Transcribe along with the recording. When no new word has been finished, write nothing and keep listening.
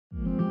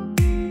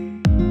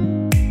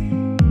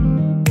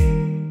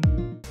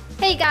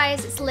Hey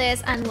guys, it's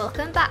Liz and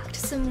welcome back to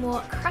some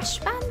more Crash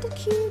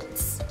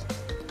Bandicoots.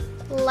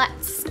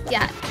 Let's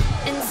get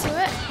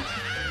into it.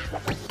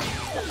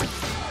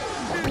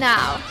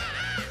 Now,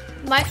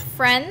 my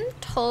friend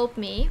told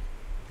me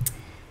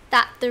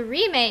that the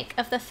remake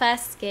of the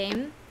first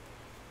game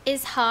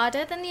is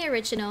harder than the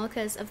original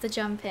because of the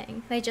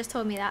jumping. They just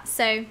told me that,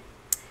 so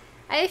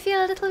I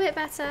feel a little bit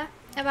better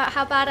about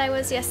how bad I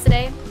was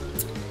yesterday.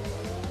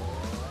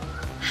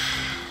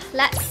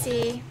 Let's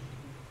see.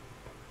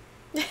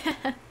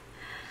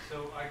 So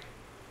I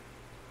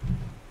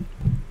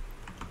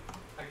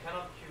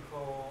cannot queue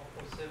for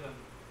 07.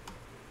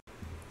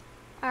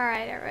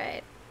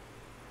 Alright.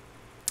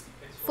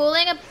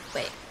 Falling a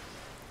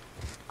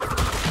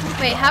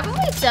wait, haven't we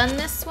done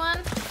this one?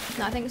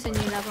 No, I think it's a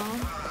new level.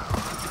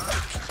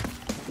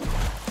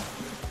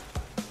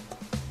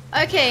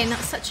 Okay, not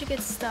such a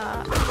good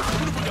start.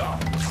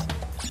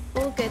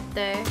 All good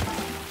though.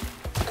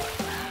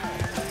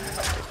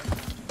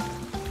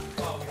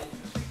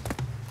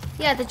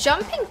 Yeah, the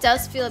jumping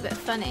does feel a bit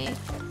funny.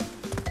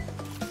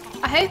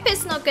 I hope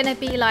it's not gonna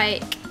be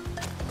like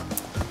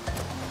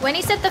when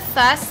he said the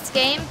first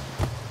game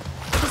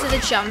because of the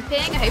jumping.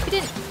 I hope he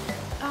didn't.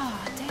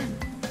 Oh damn!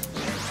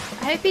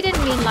 I hope he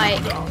didn't mean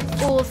like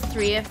all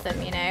three of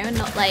them, you know,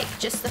 not like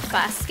just the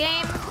first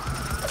game.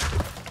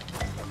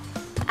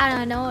 I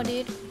don't know,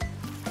 dude.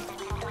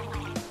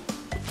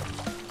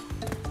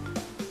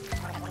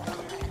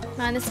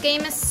 Man, this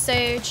game is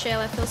so chill.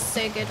 I feel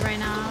so good right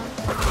now.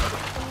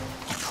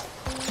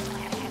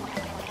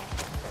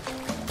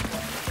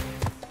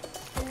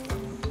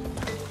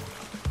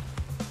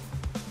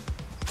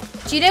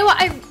 Do you know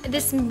what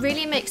this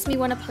really makes me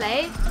want to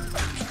play?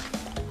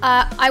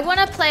 I want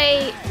to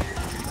play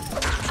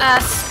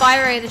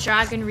Spyro the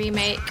Dragon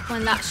remake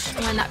when that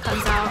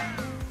comes out,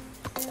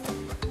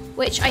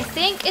 which I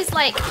think is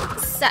like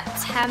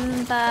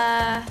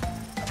September.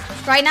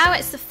 Right now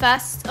it's the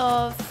 1st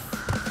of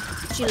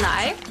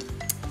July,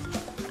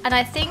 and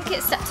I think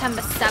it's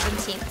September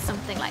 17th,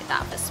 something like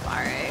that for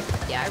Spyro.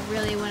 Yeah, I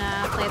really want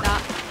to play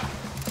that.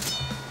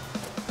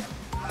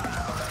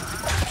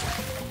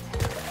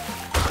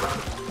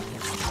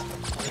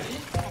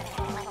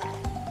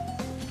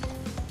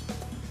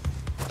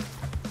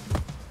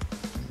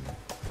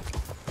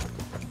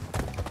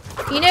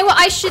 You know what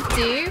I should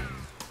do?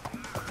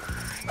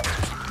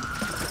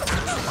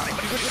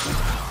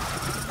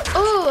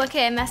 Oh,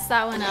 okay, I messed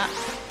that one up.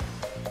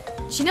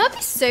 Do you know what'd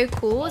be so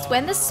cool is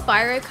when the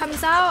Spyro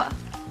comes out?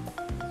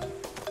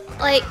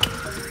 Like,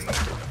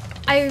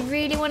 I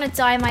really want to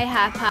dye my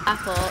hair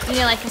purple. You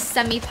know, like a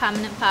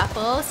semi-permanent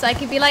purple. So I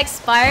could be like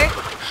Spyro.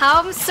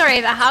 I'm sorry,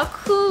 but how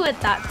cool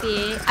would that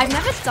be? I've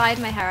never dyed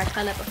my hair a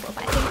color before,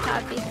 but I think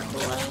that would be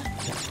cool.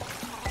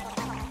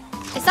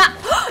 Is that...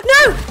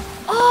 No!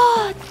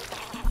 Oh!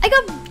 I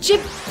got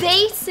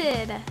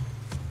jibaited.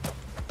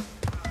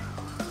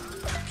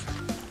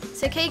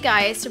 It's okay,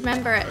 guys.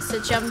 Remember, it's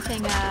a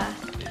jumping,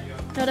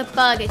 not a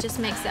bug. It just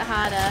makes it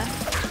harder.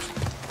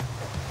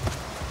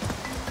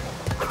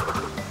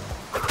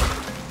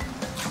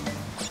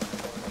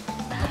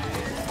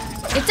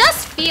 It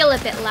does feel a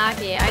bit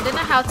laggy. I don't know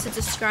how to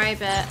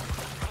describe it.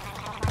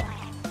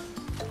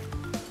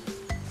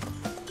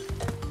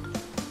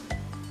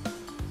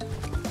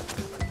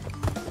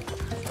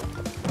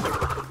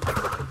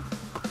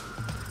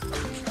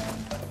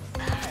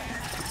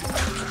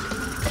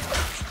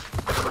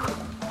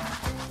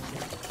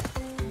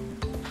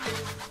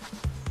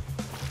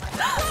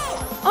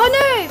 Oh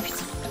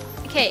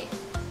no! Okay,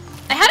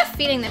 I had a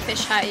feeling that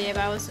fish hurt you,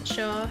 but I wasn't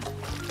sure.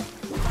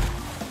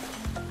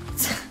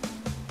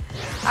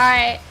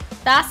 Alright,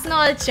 that's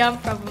not a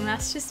jump problem,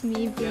 that's just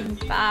me being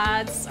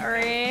bad,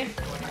 sorry.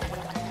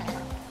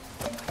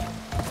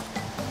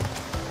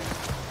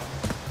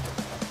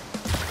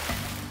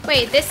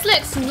 Wait, this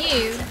looks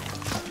new.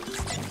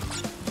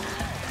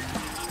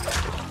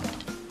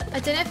 I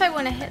don't know if I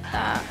want to hit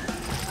that.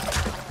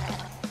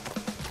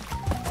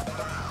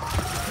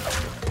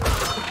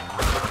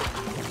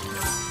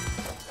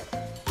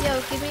 Yo,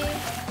 give me...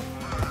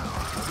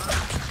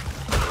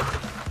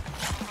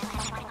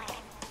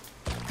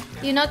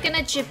 You're not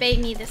gonna jibate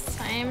me this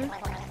time.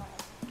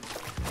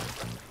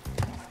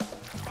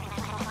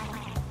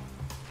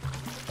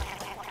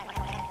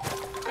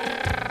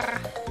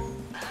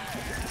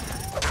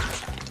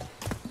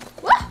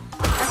 What?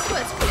 That's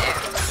what's clear.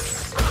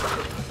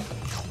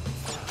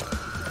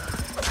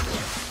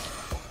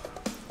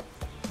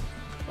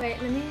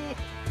 Wait, let me...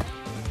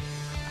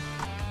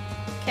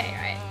 Okay,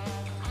 right.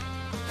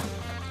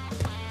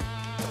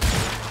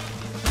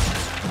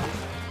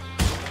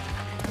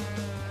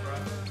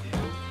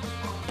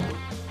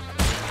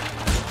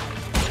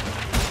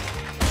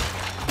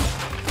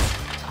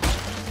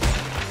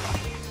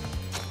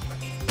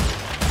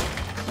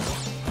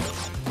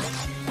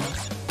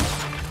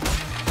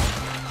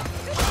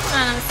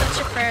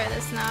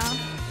 Now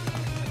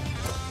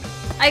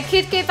I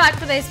could go back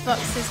for those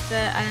boxes,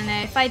 but I don't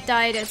know, if I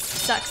died it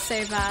sucks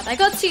so bad. I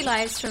got 2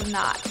 lives from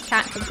that,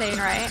 can't complain,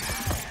 right?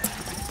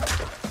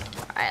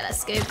 Alright,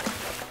 let's go.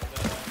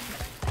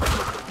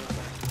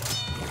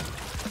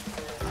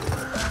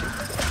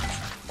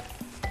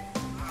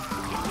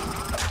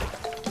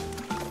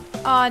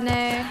 Oh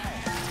no.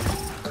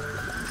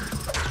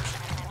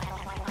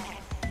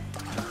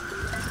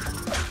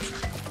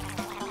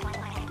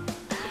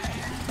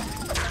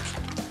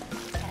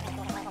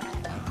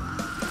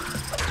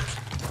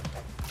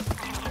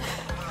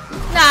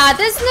 Nah,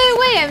 there's no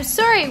way. I'm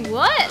sorry.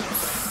 What?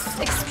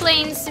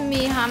 Explain to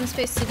me how I'm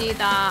supposed to do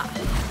that.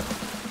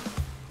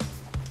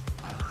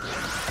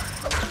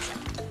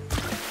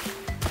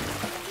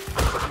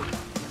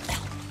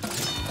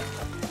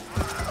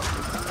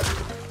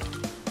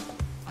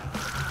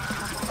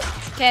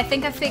 Okay, I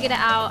think I figured it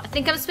out. I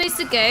think I'm supposed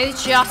to go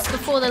just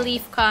before the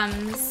leaf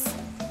comes.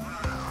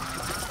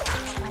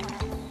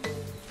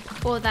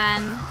 Or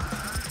then.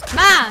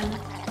 Man!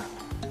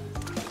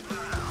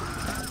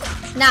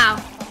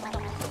 Now.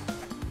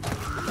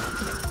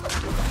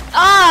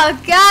 Oh,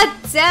 god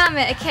damn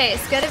it. Okay,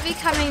 it's gotta be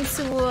coming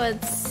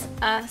towards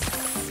us.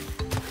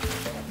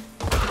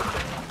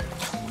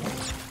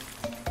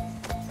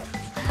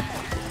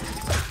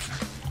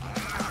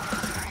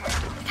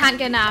 Can't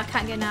go now,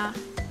 can't go now.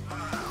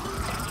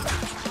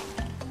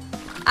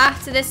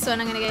 After this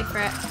one, I'm gonna go for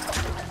it.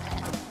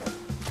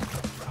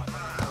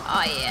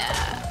 Oh yeah.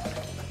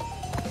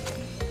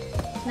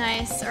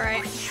 Nice,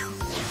 alright.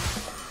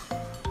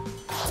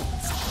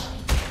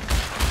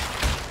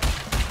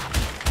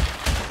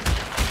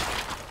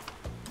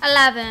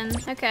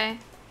 $11, okay.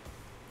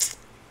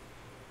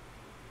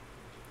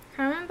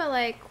 I remember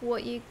like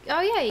what you,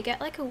 oh yeah, you get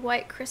like a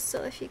white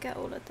crystal if you get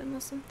all of them or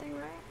something,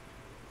 right?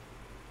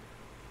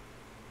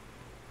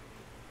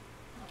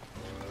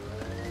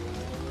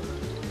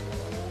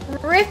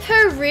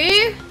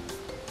 R.I.P-ER.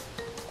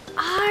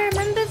 Ah, I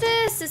remember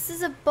this. This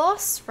is a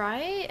boss,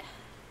 right?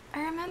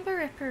 I remember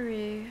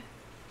R.I.P-ER.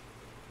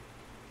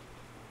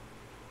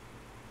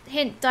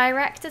 Hint,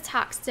 direct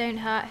attacks don't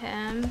hurt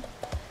him.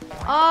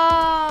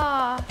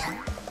 Ah.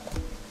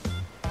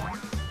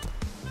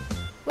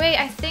 Wait,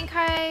 I think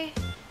I...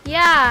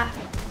 Yeah.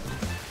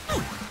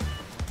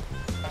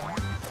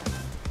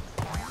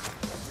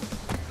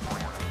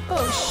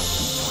 Oh,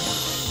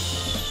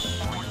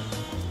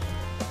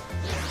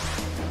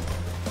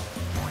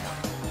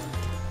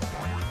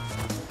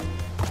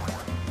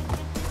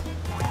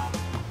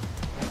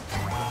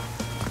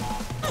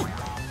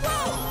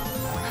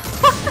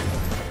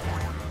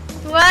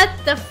 what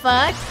the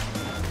fuck?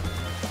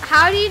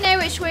 How do you know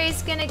which way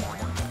it's gonna...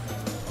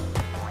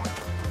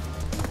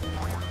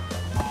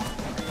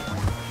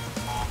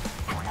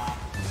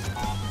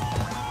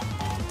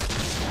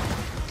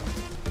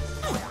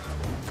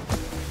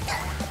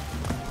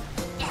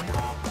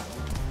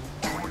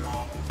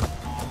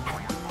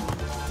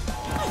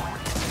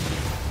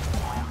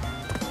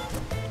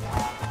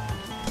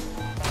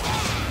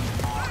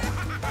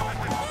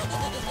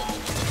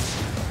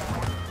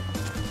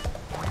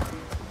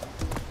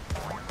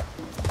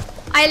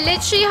 I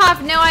literally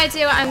have no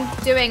idea what I'm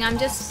doing. I'm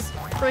just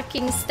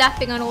freaking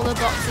stepping on all the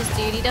boxes,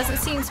 dude. He doesn't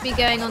seem to be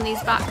going on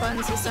these back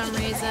ones for some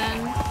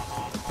reason.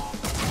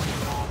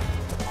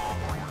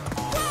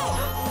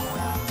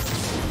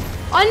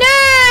 Oh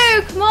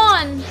no! Come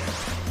on!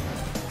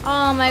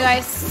 Oh my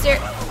god,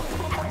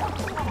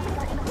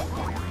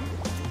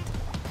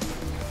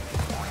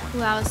 Ooh,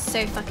 that was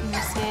so fucking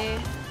risky.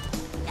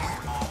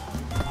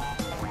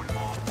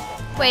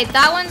 Wait,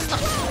 that one's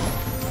not...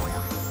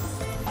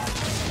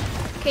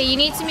 Okay, you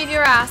need to move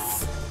your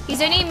ass. He's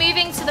only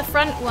moving to the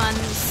front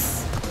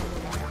ones.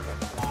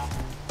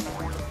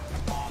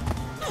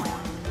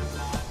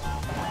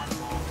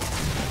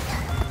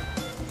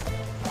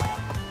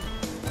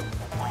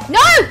 No!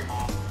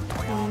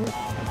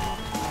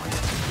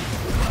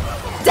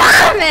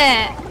 Damn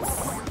it!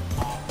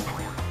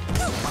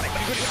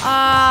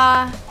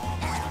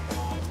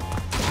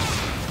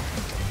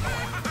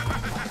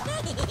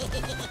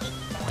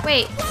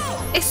 Wait.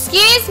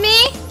 Excuse me?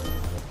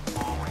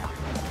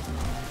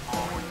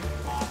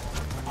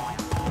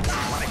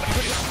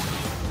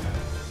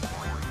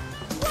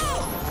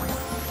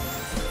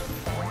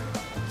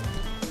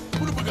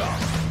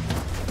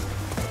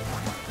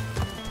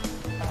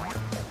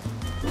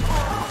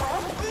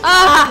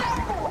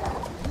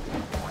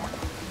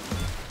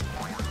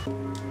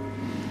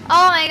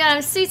 Oh my god,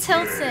 I'm so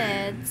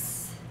tilted.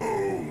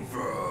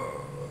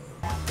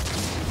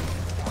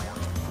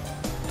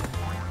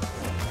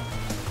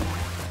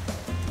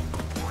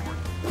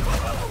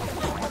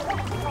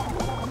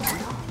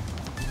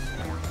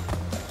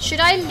 Should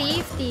I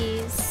leave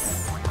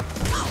these?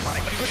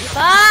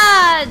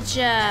 Fudge!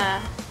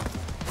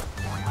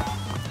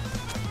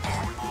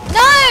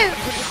 No!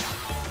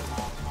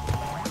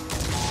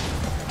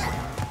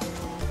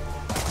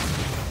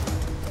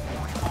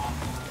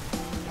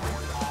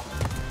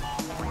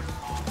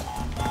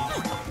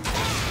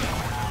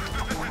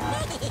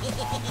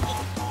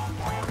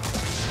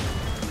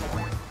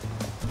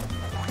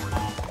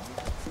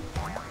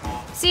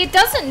 See, it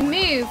doesn't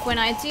move when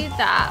I do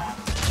that.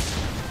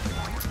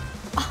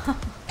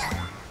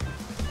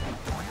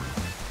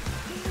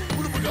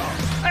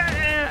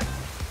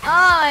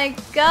 Oh my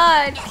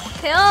god,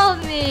 kill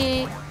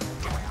me!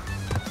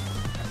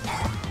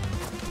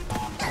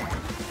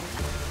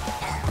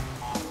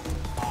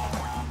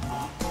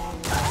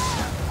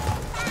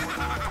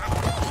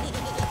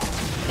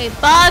 Okay,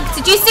 bug.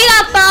 Did you see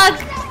that bug?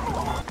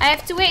 I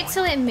have to wait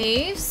till it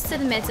moves to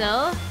the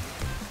middle.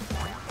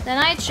 Then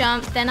I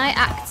jump, then I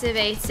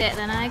activate it,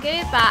 then I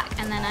go back,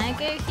 and then I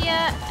go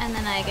here, and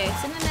then I go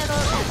to the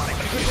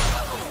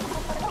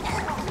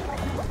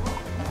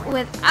middle.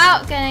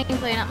 Without getting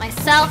blown up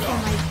myself. Oh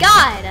my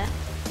god!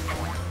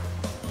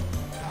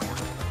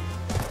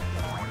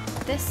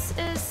 This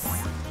is...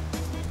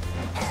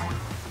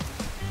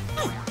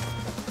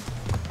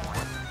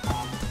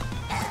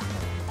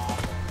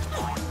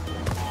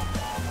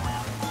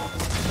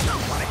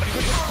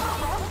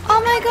 Oh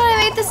my god, I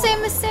made the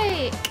same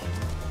mistake!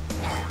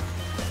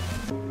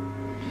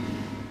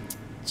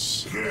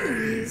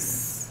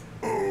 Jeez.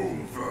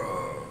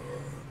 Over.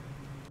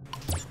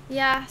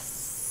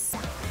 Yes.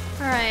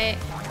 Alright.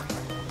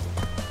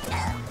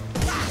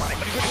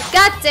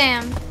 God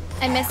damn!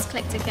 I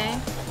misclicked, okay?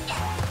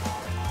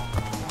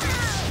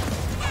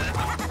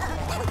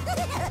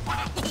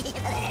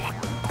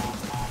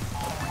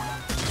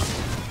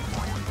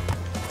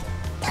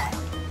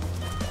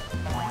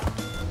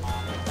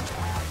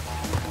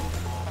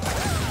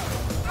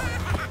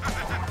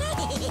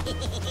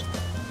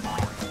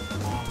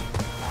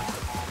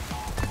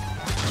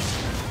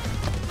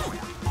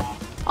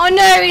 Oh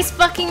no, he's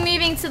fucking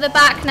moving to the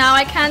back now.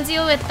 I can't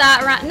deal with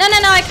that. No,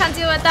 I can't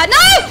deal with that.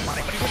 No!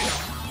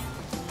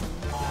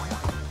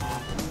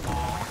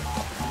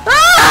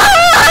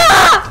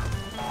 Ah!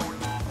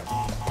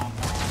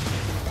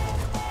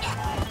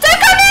 Don't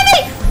come near me!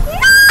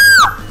 No!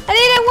 I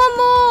needed one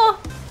more.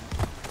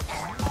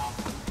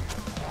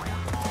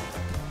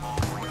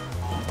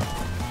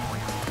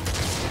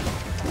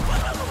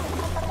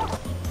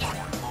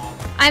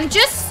 I'm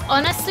just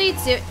honestly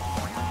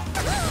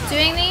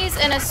doing these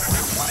in a...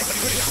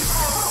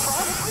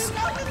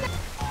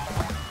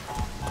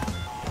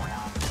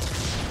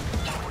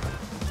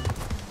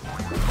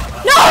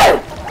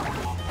 No!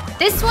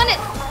 This one,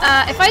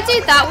 if I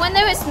do that one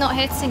though, it's not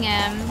hitting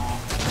him.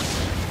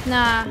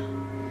 Nah.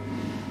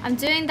 I'm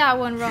doing that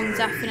one wrong,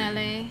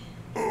 definitely.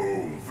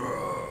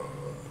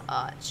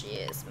 Oh,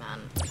 jeez,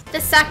 man.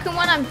 The second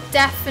one, I'm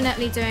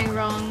definitely doing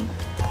wrong.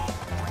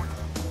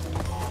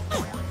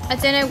 I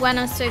don't know when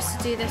I'm supposed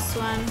to do this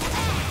one.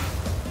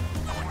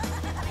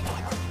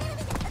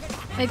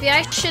 Maybe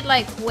I should,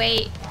 like,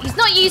 wait. He's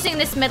not using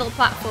this middle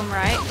platform,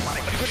 right?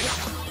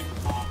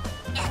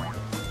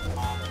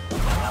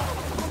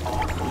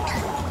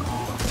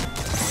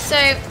 So,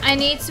 I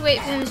need to wait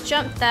for him to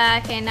jump there.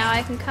 Okay, now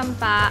I can come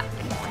back.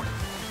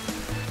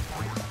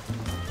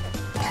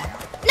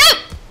 No!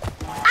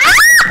 Ah!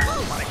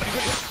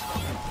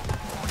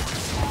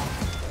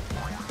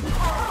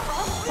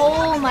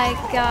 Oh my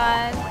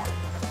god.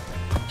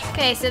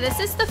 Okay, so this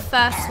is the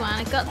first one.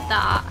 I got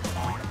that.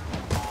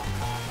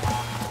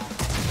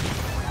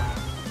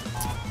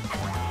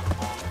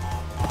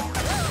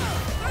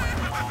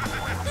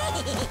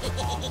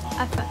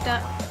 I fucked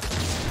up.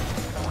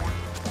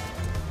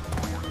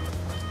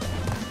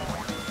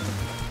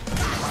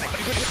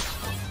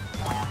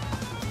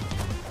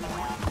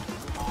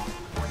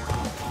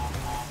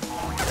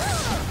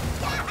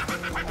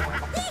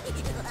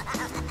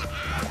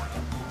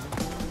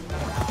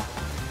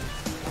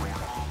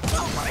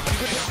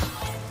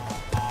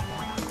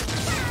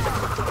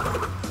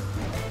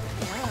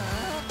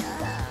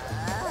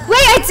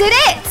 Wait, I did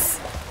it!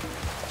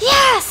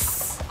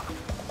 Yes!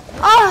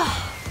 Oh!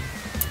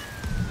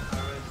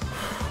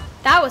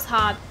 That was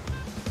hard.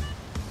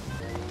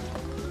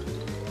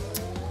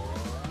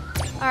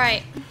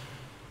 Alright.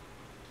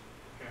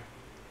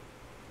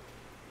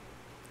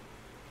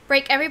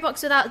 Break every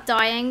box without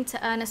dying to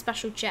earn a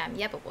special gem.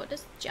 Yeah, but what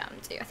does gem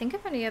do? I think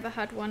I've only ever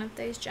had one of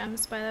those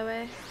gems, by the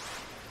way.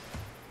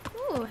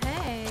 Ooh,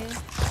 hey.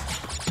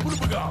 What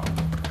have we got?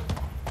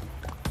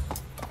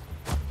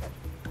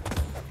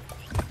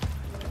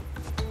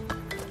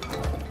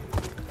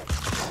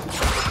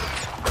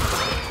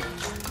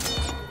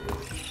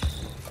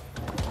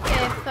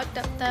 Fucked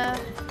up there.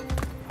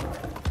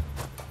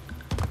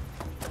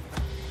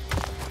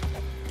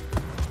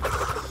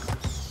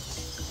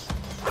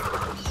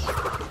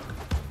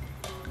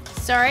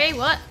 Sorry,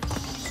 what?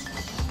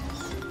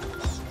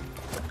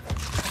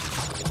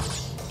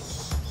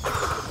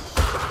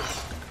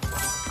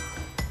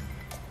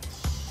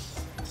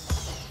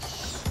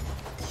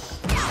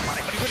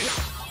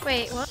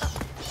 Wait, what?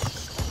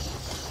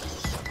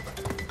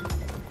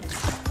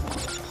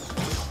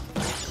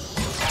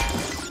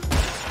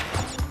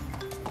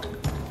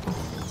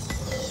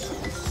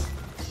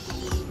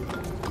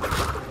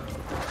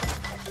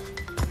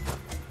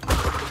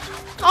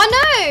 Oh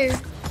no!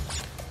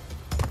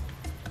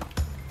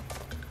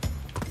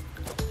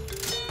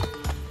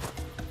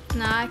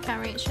 Nah, I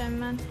can't reach him,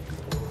 man.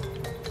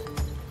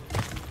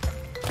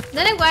 I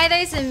don't know why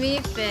those are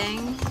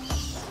moving.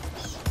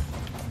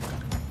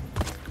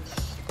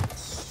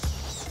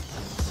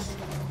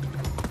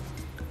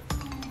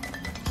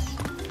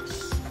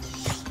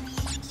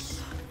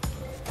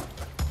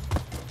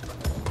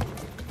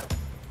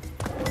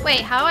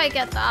 Wait, how do I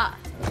get that?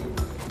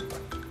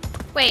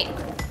 Wait.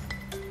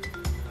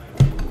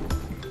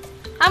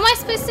 How am I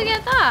supposed to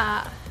get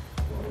that?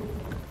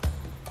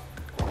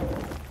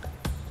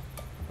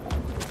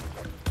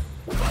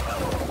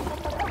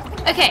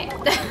 Okay.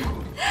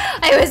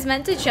 I was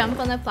meant to jump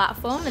on the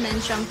platform and then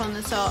jump on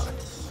the top.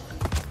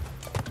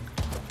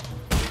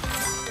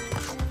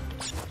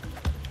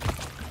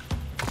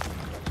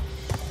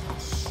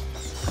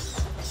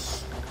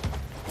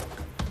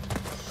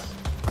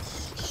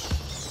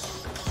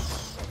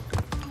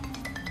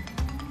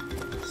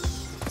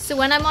 So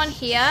when I'm on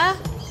here,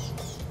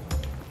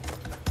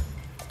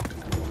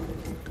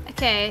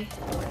 okay,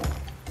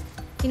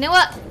 you know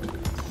what?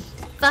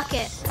 Fuck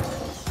it.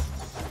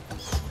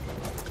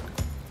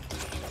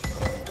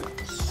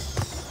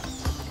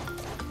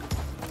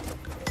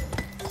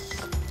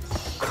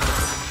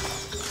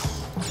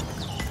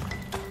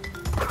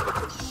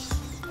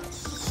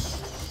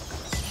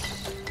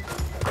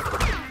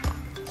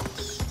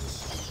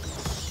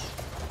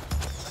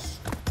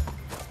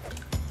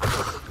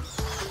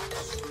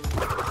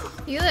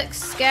 You look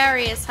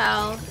scary as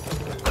hell.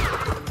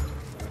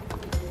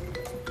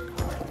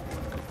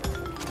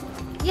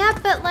 Yeah,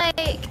 but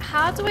like,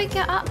 how do I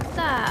get up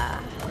there?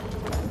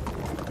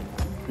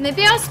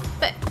 Maybe I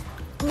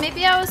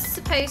was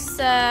supposed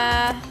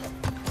to,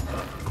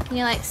 you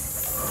know, like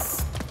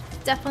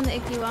step on the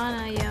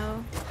iguana,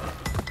 yo.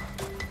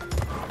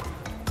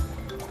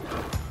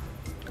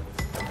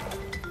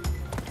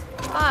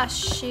 Ah,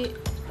 shoot.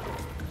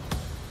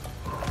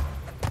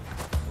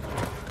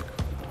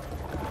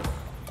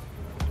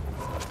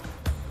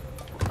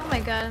 Oh my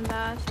god, I'm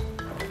bad.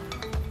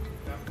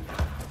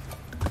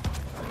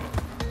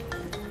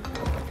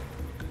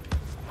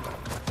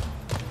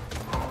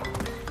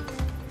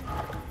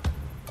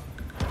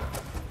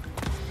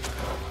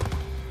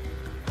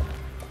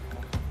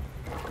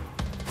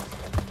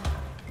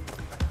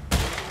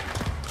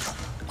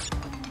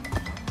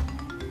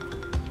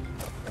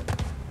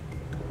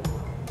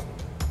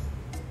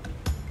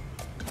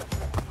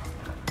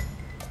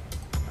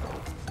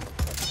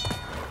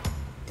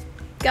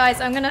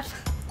 Guys, I'm gonna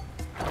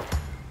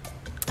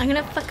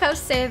fuck up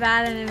so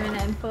bad in a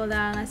minute and fall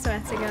down, I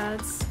swear to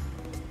God.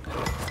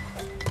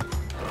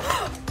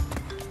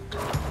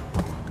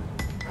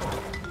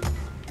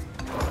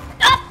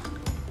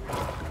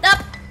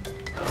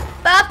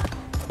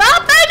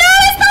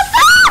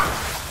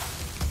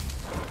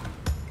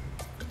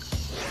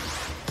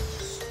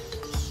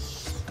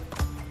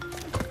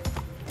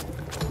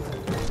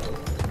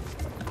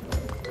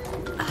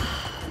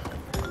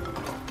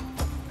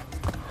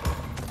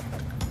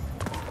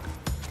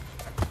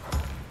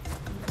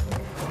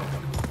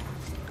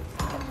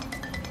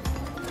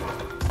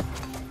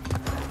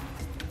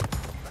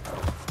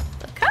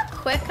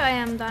 I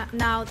am that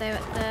now though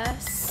at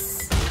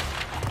this.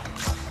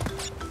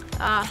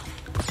 Ah.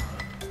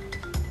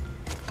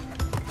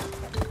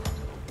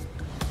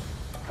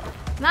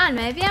 Man,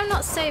 maybe I'm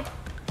not so...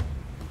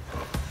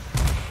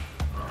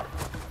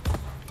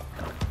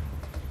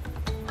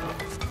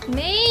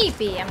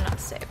 Maybe I'm not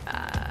so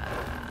bad.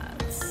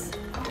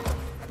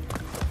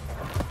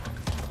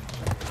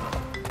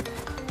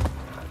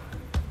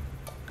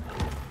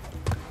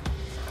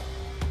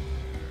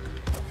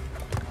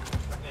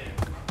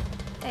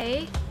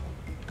 Hey.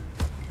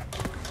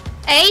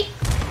 Hey.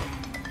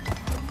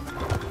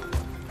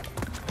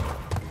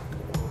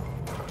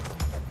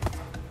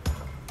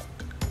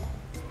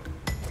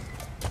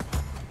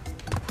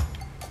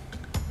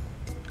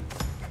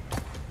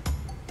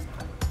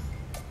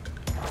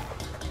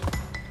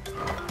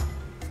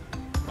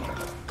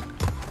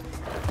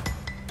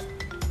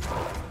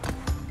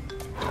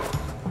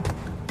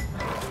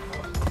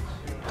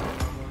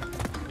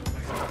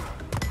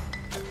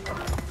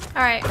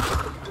 All right.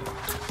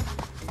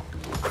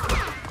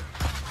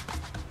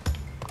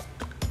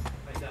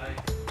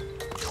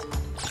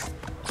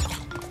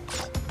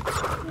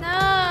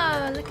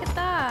 No, look at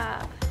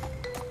that.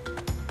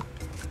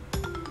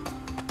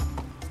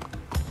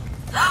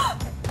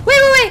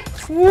 Wait!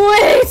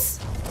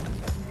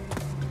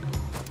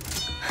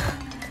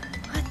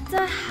 What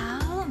the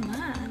hell,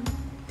 man?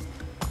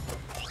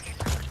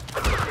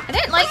 I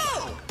didn't like...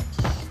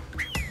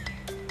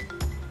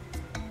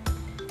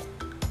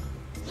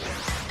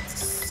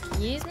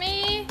 Excuse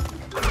me?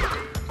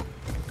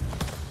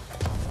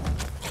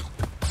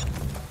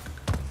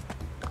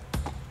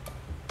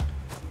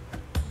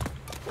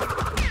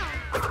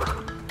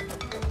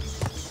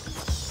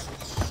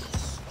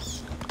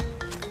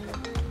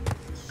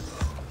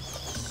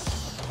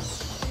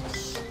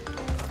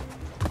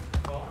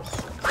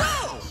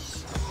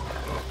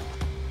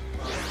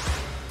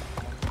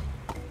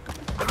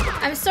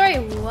 I'm sorry,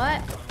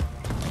 what?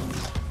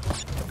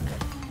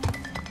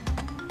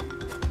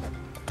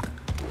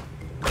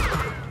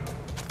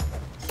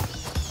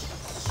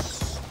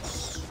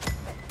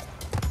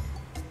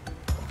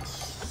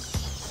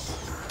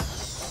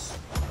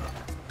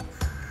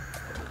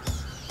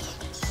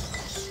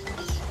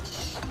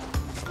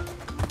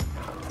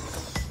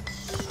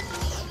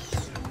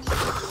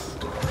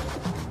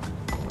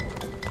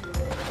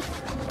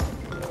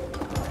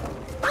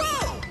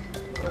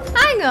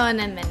 Hang on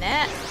a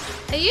minute.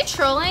 Are you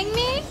trolling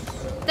me?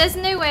 There's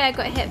no way I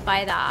got hit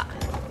by that.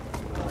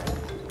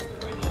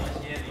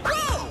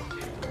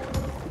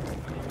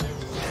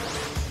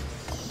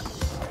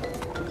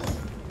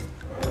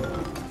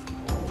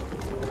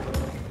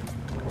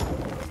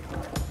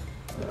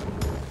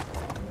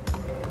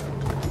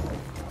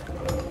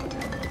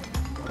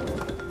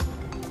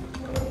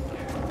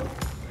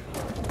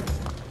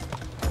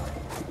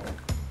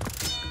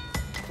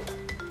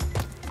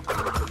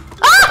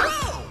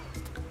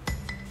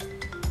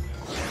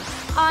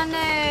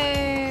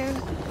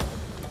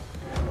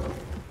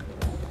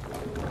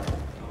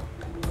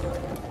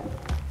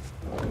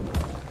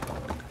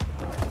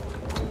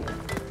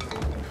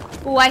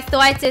 Oh, I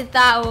thought I did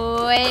that.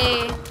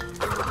 Wait.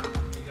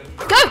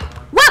 Go!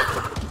 What?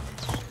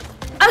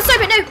 I'm sorry,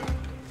 but no.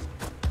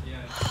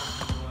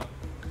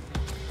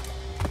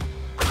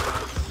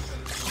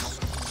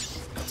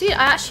 Dude,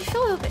 I actually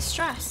feel a little bit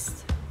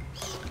stressed.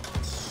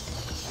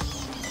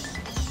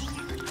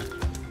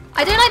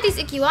 I don't like these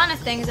iguana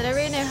things. I don't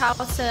really know how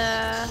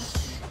to...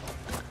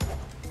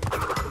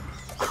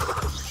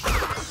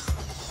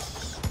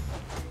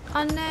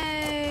 Oh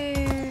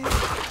no.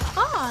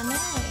 Oh,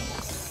 nice.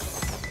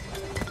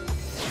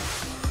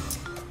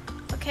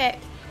 Okay.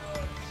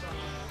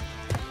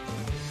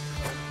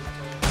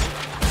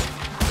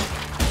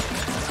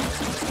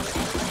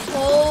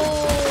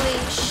 Holy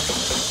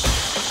shit.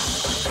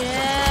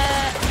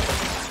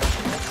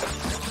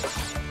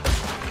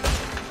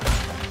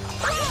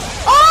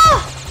 Oh!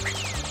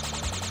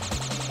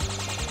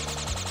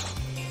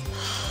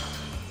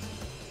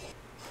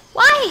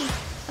 Why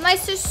am I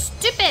so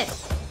stupid?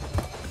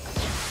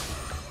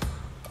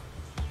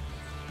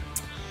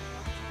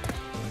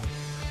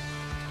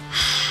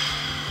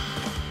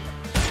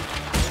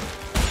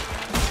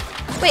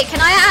 Wait,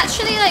 can I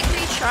actually like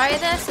retry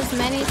this as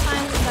many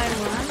times as I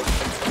want?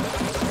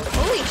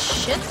 Holy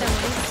shit, there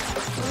were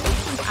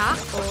freaking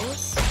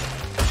apples.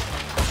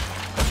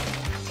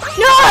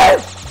 No!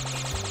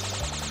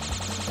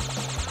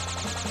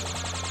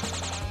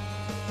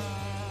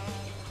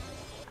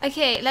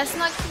 Okay, let's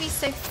not be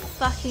so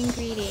fucking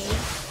greedy.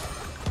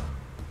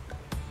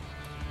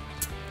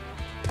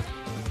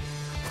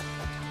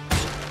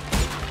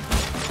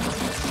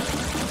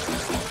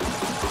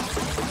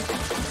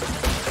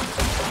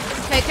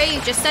 Coco,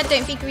 you just said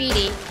don't be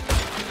greedy.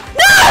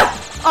 No!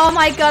 Oh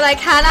my god, I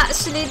can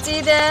actually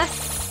do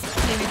this.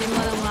 Okay, we do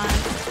more than one.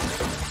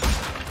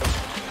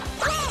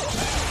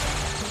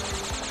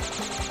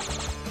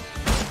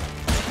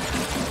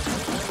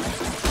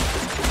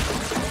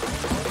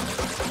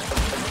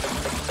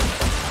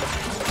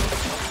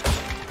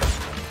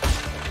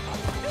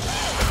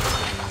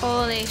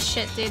 Holy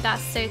shit, dude,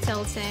 that's so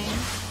tilting.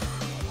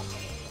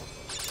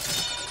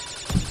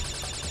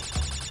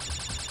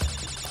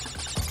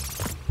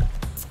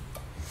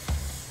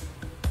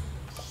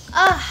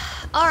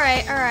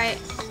 Alright, alright.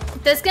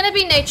 There's gonna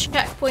be no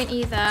checkpoint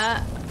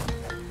either.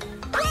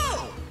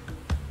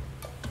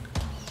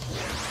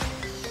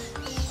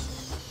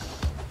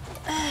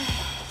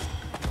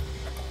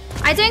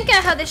 I don't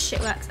get how this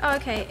shit works. Oh,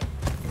 okay.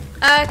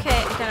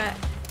 Okay, I got it.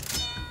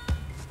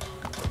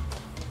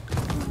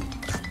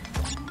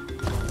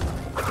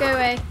 Go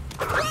away.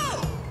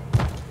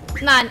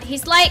 Man,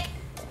 he's like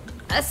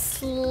a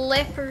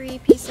slippery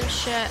piece of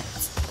shit.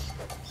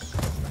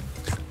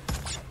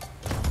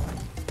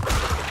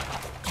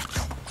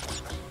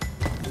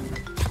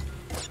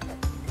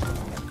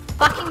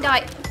 Fucking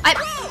die.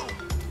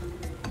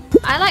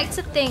 I like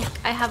to think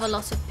I have a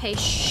lot of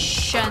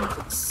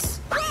patience.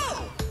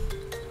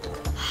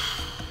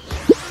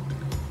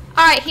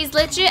 Alright, he's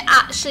legit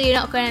actually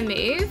not gonna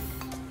move.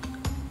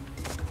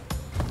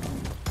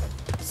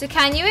 So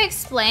can you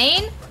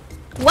explain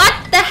what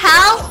the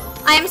hell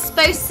I'm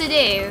supposed to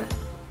do?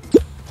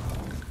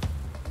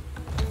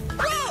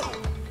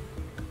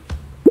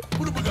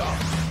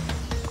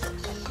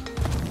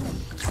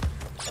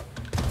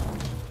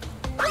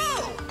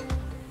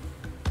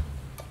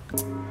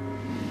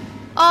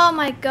 Oh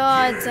my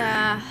god.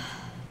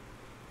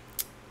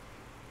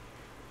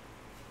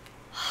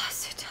 Oh,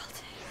 so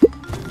tilting.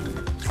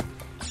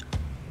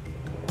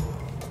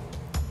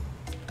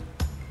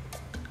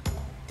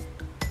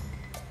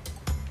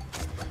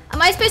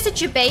 Am I supposed to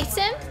debate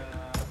him?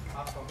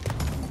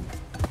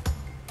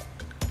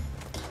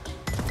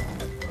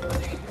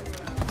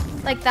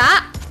 Like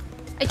that?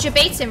 I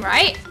debate him,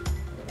 right?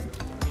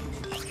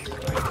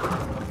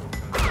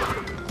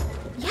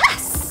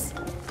 Yes!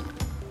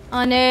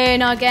 Oh no,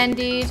 not again,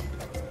 dude.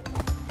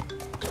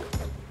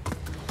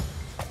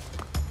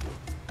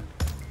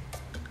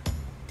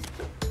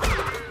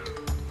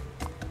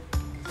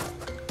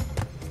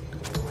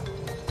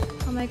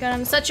 Oh my god,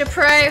 I'm such a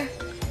pro.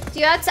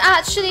 You had to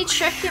actually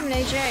trick him,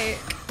 no joke.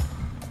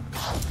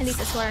 At least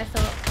that's what I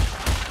thought.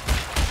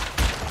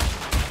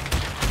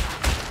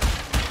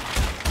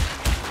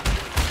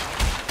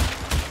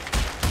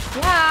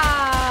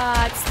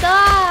 What?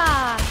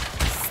 Stop!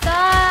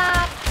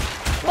 Stop!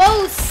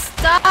 Whoa,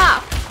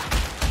 stop!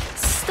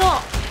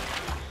 Stop!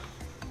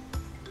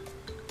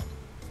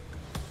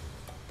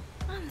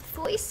 Man,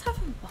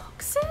 47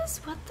 boxes?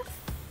 What the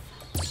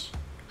fudge?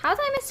 How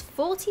did I miss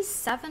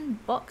 47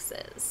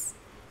 boxes?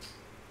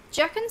 Do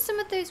you reckon some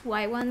of those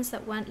white ones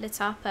that weren't lit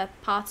up are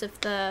part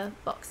of the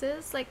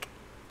boxes? Like,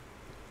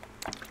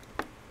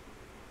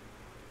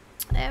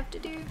 I have to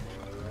do.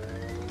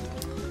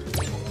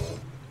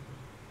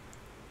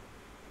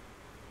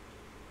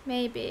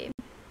 Maybe.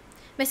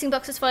 Missing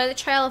boxes follow the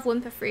trail of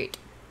Whimper Fruit.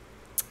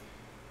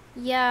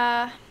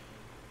 Yeah.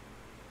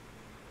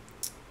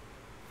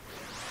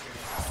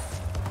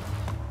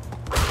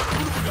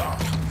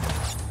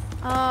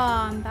 Oh,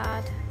 I'm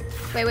bad.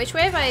 Wait, which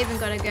way have I even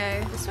got to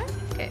go? This way?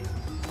 Okay.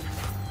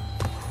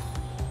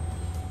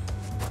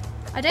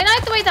 I don't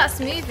like the way that's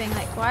moving.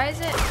 Like, why is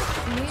it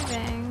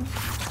moving?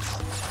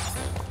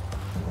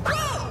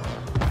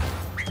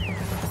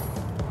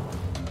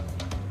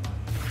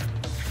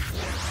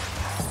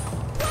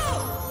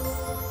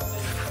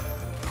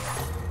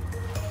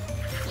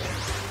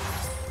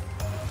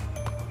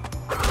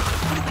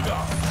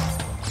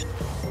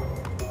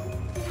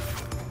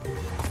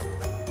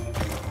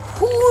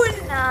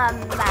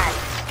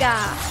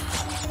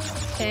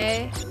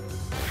 Okay.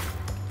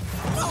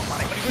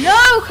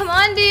 No, come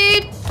on,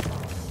 dude.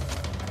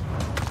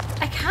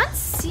 I can't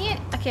see it.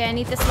 Okay, I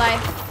need this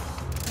life.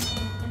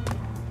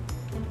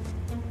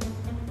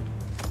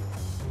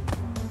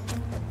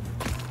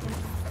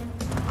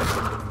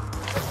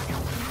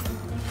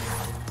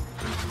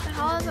 What the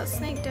hell is that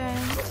snake doing?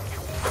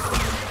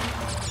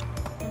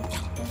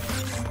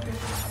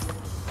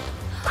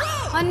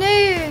 Oh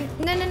no!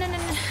 No, no, no, no, no.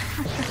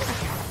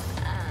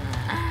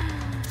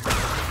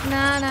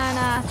 Nah, nah,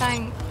 nah,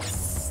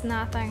 thanks.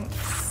 Nah, thanks.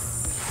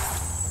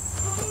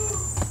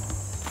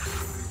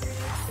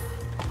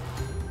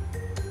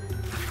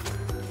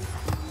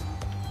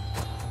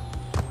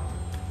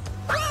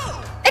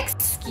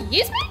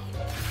 Excuse me?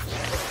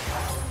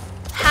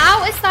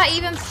 How is that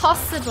even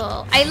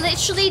possible? I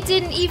literally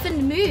didn't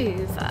even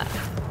move.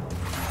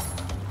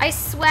 I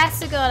swear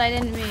to God I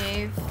didn't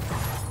move.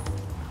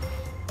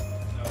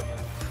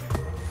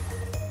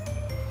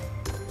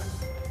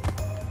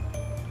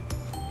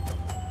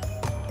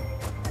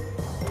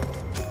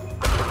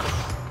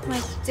 My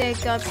dear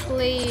God,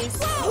 please.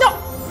 No!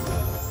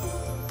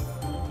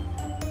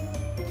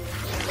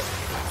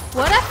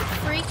 What a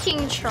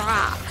freaking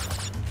trap.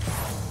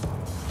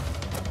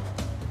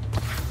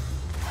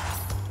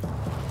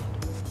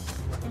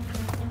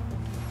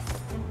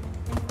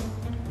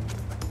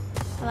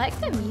 I like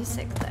the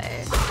music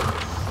though.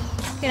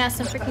 Gonna have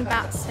some freaking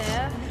bats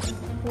here.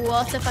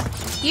 What the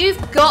fuck?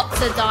 You've got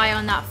to die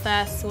on that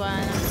first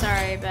one. I'm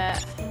sorry,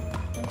 but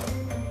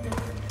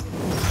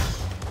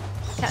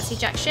can't see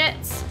jack shit.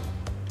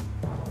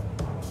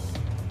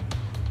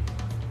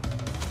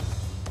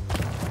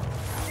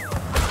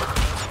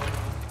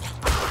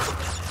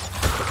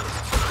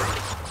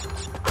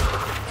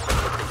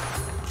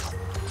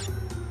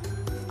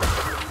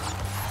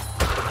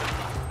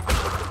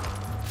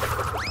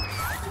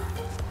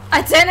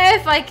 I don't know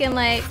if I can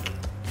like.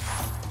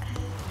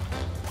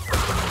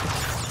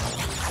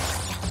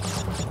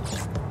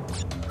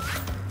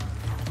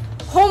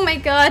 Oh my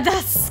God,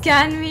 that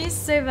scanned me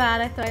so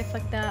bad. I thought I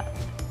fucked up.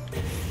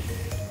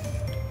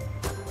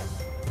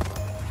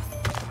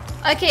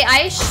 Okay,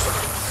 I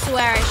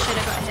swear I should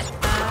have got hit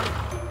there.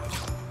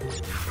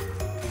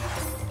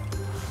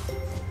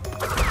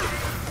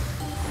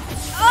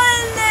 Oh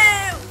no!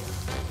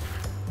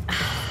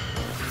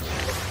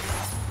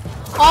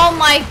 Oh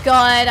my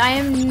God, I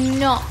am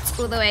not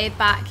all the way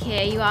back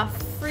here. You are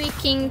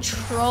freaking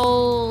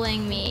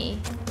trolling me.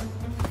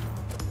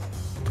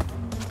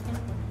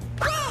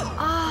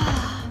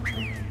 Ah.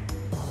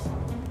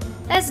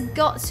 There's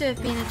got to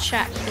have been a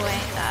checkpoint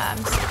there.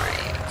 I'm sorry.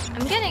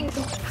 I'm getting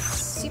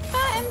super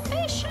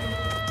impatient.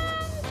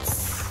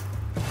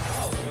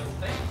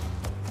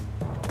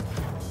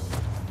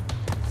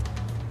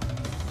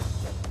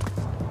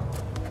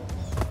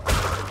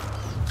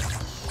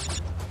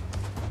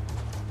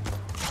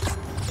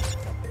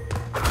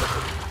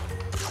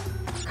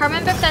 I can't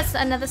remember if there's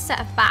another set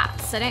of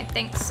bats. I don't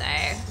think so.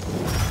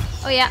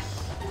 Oh yeah.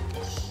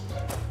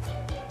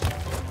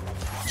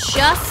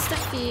 Just a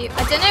few.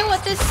 I don't know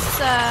what this,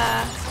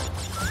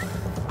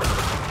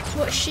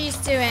 what she's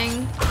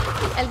doing,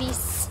 at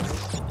least.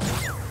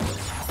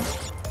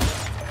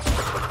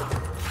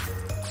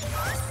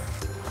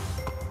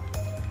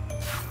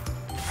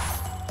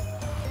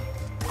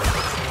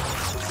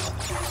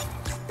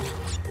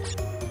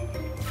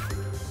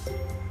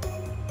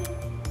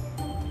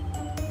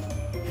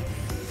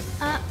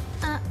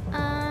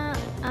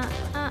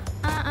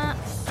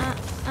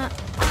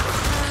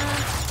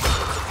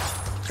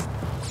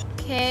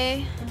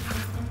 Okay.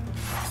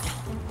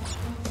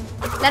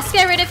 Let's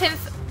get rid of him.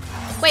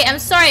 Wait, I'm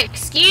sorry.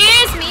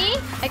 Excuse me.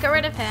 I got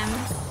rid of him.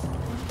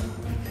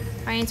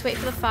 I need to wait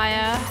for the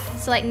fire.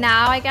 So like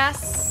now, I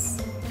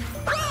guess.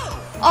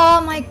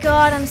 Oh my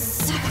God, I'm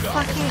so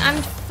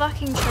I'm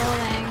fucking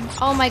trolling.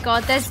 Oh my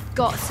God, there's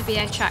got to be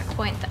a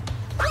checkpoint.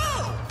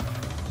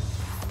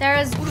 There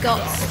has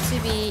got to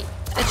be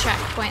a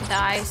checkpoint there,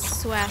 I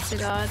swear to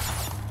God.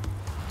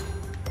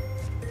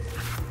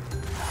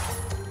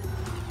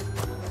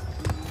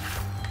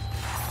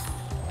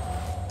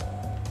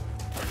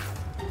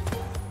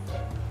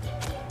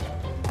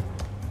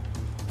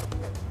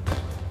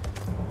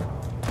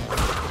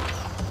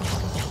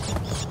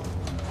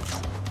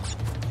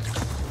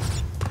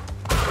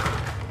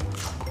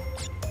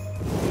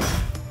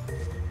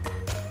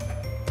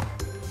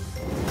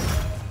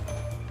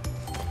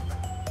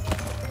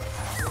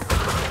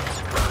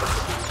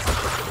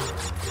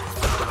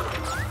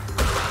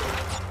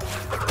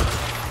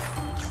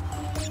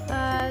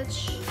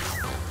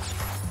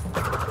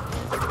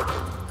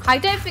 I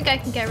don't think I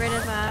can get rid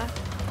of her.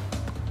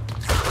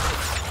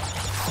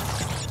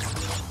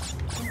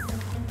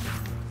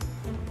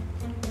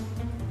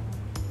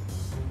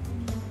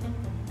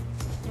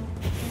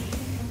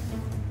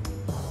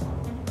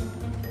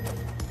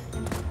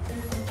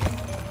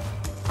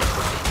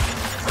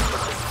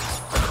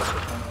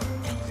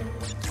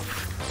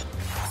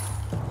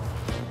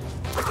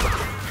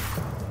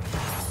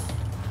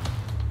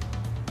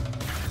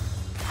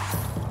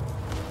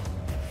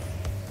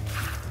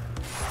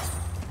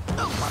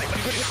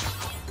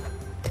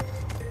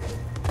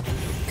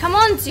 Come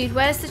on, dude.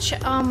 Where's the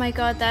oh my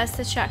god, there's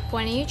the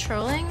checkpoint. Are you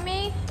trolling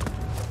me?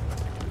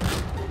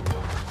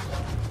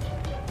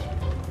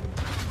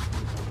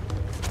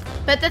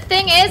 But the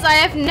thing is, I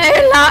have no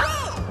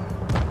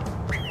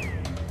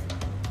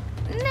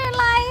no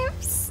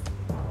lives.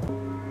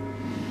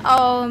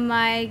 Oh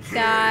my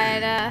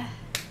god.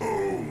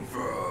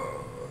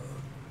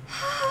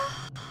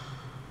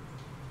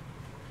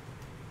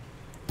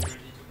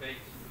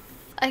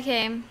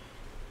 Okay.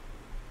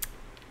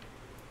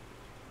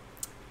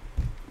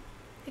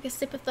 Take a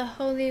sip of the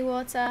holy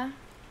water.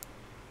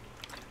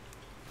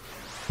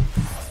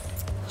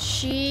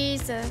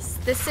 Jesus,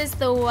 this is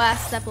the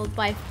worst level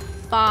by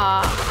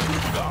far.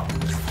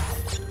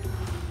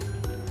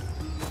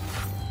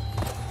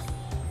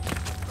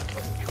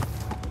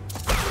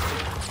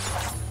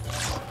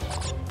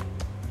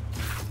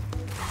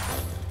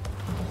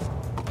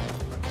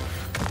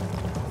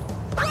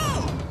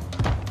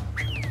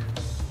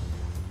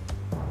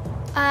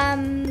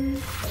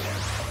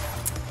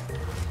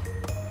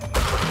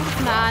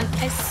 Man,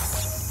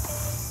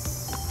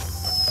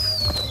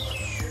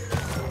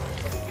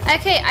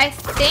 okay, I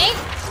think,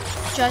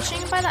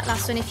 judging by that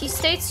last one, if you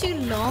stay too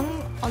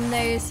long on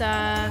those,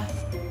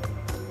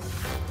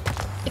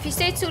 if you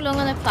stay too long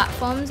on the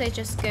platforms, they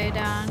just go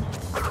down.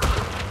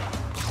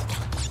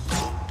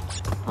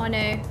 Oh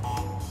no.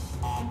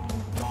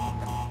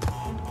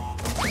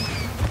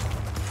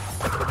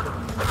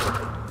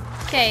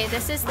 Okay,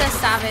 this is the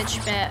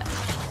savage bit.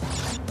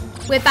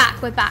 We're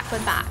back, we're back,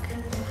 we're back.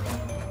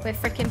 We're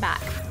freaking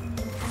back.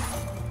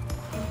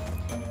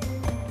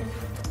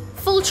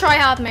 Full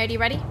try-hard mode, you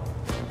ready?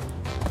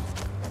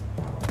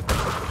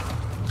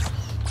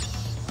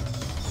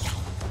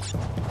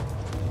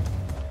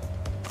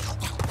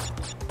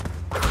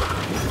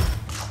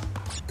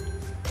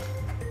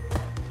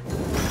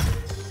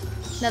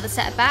 Another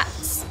set of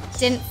bats.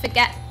 Didn't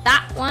forget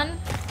that one.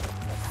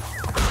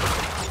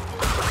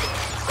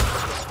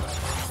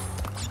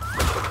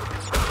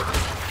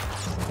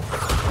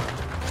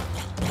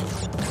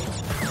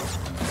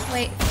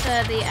 Wait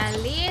for the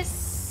Alice.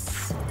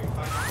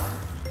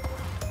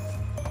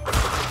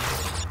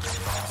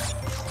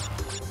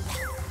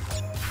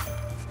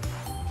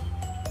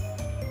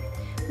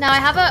 Now I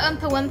have a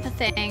Oompa Loompa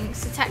thing,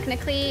 so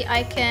technically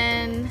I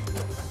can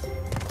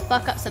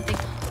fuck up something.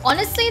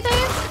 Honestly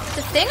though,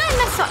 the thing I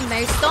mess up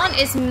most on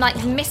is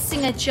like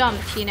missing a jump,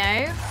 you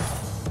know?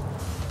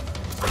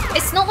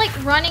 It's not like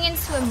running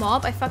into a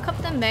mob. I fuck up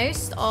the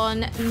most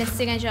on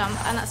missing a jump,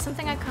 and that's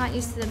something I can't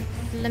use the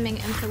limbing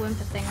Oompa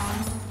Loompa thing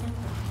on.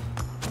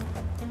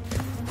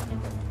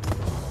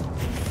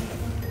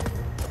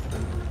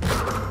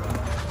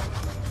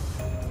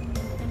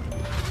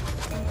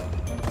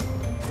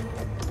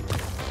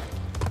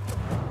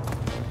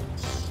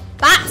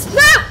 Bats!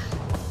 No!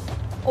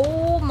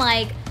 Oh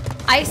my...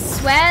 I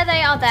swear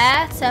they are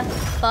there to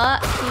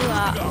fuck you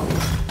up.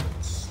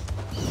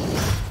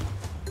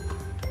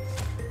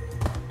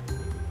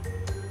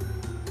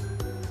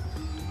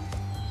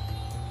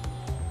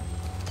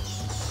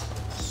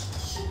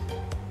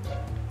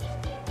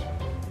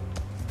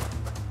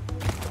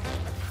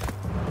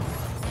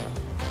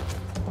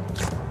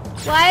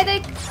 Why are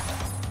they...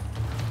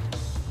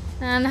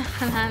 Nah,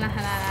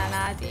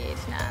 dude.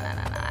 Nah.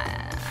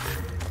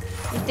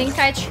 You think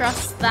I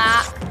trust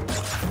that?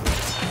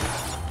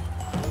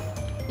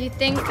 You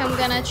think I'm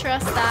gonna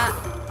trust that?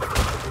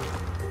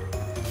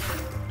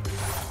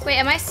 Wait,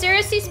 am I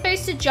seriously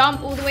supposed to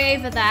jump all the way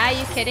over there? Are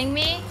you kidding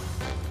me?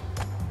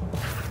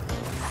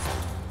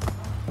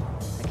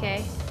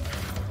 Okay.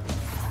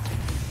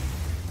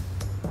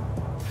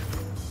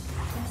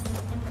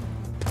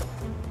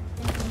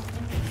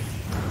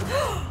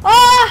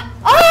 Oh!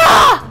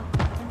 Oh!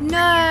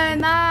 No,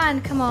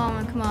 man. Come on.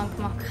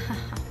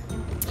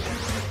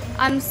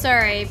 I'm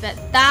sorry, but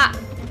that...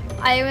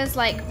 I was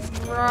like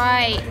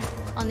right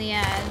on the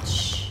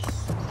edge.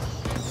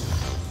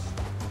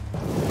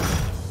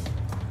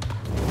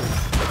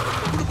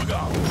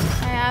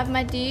 I have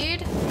my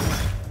dude.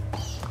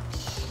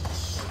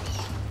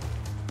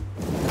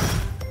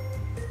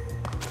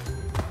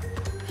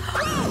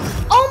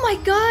 Oh my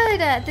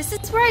god! This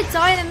is where I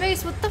die the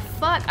most. What the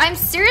fuck? I'm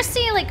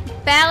seriously like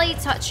barely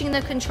touching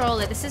the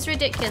controller. This is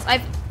ridiculous.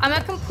 I'm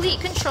a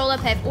complete controller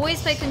player. I've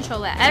always played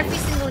controller every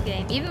single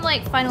game. Even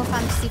like Final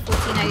Fantasy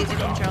 14 I use a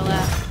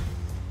controller.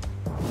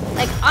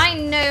 Like I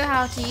know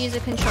how to use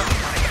a controller.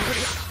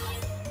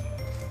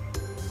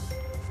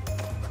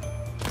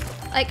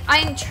 Like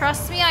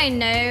trust me, I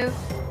know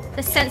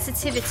the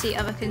sensitivity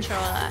of a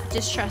controller.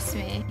 Just trust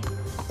me.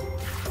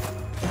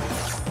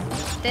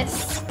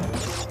 This.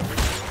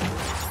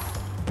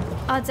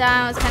 Oh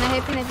damn, I was kind of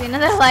hoping there'd be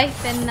another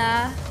life in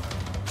there.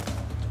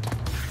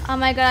 Oh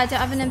my god, I don't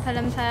have an Oompa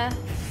Loompa.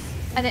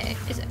 I don't,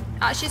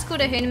 actually it's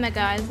called a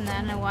Hunamaga, isn't it? I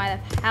don't know why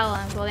the hell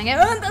I'm calling it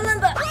Oompa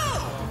Loompa.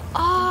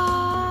 Oh.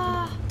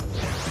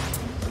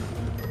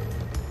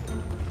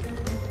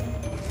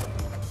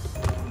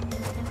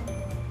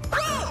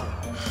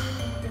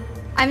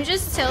 I'm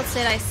just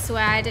tilted, I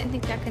swear. I don't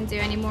think I can do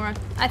any more.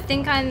 I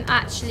think I'm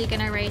actually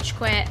gonna rage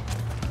quit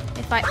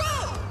if I...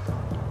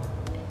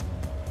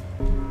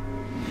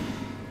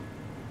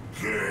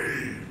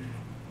 Game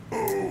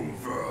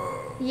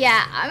over.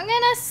 Yeah, I'm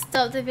gonna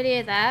stop the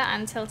video there.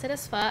 I'm tilted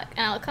as fuck,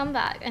 and I'll come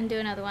back and do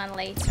another one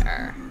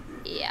later.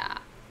 Yeah.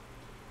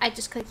 I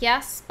just clicked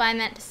yes, but I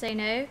meant to say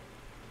no.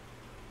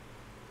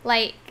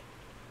 Like...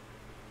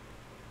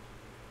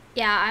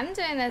 Yeah, I'm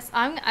doing this.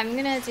 I'm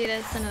gonna do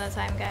this another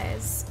time,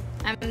 guys.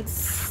 I'm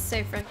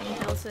so freaking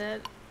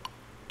tilted.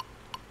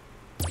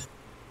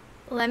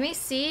 Let me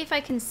see if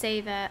I can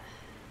save it.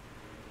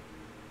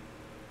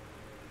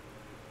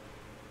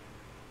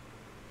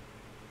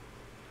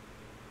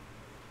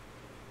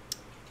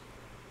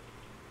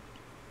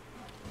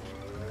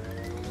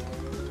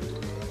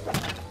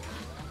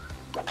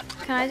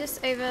 Can I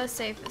just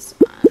over-save this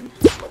one?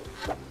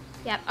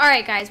 Yep.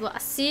 Alright, guys. Well,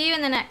 I'll see you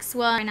in the next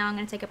one. Right now, I'm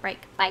gonna take a break.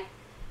 Bye.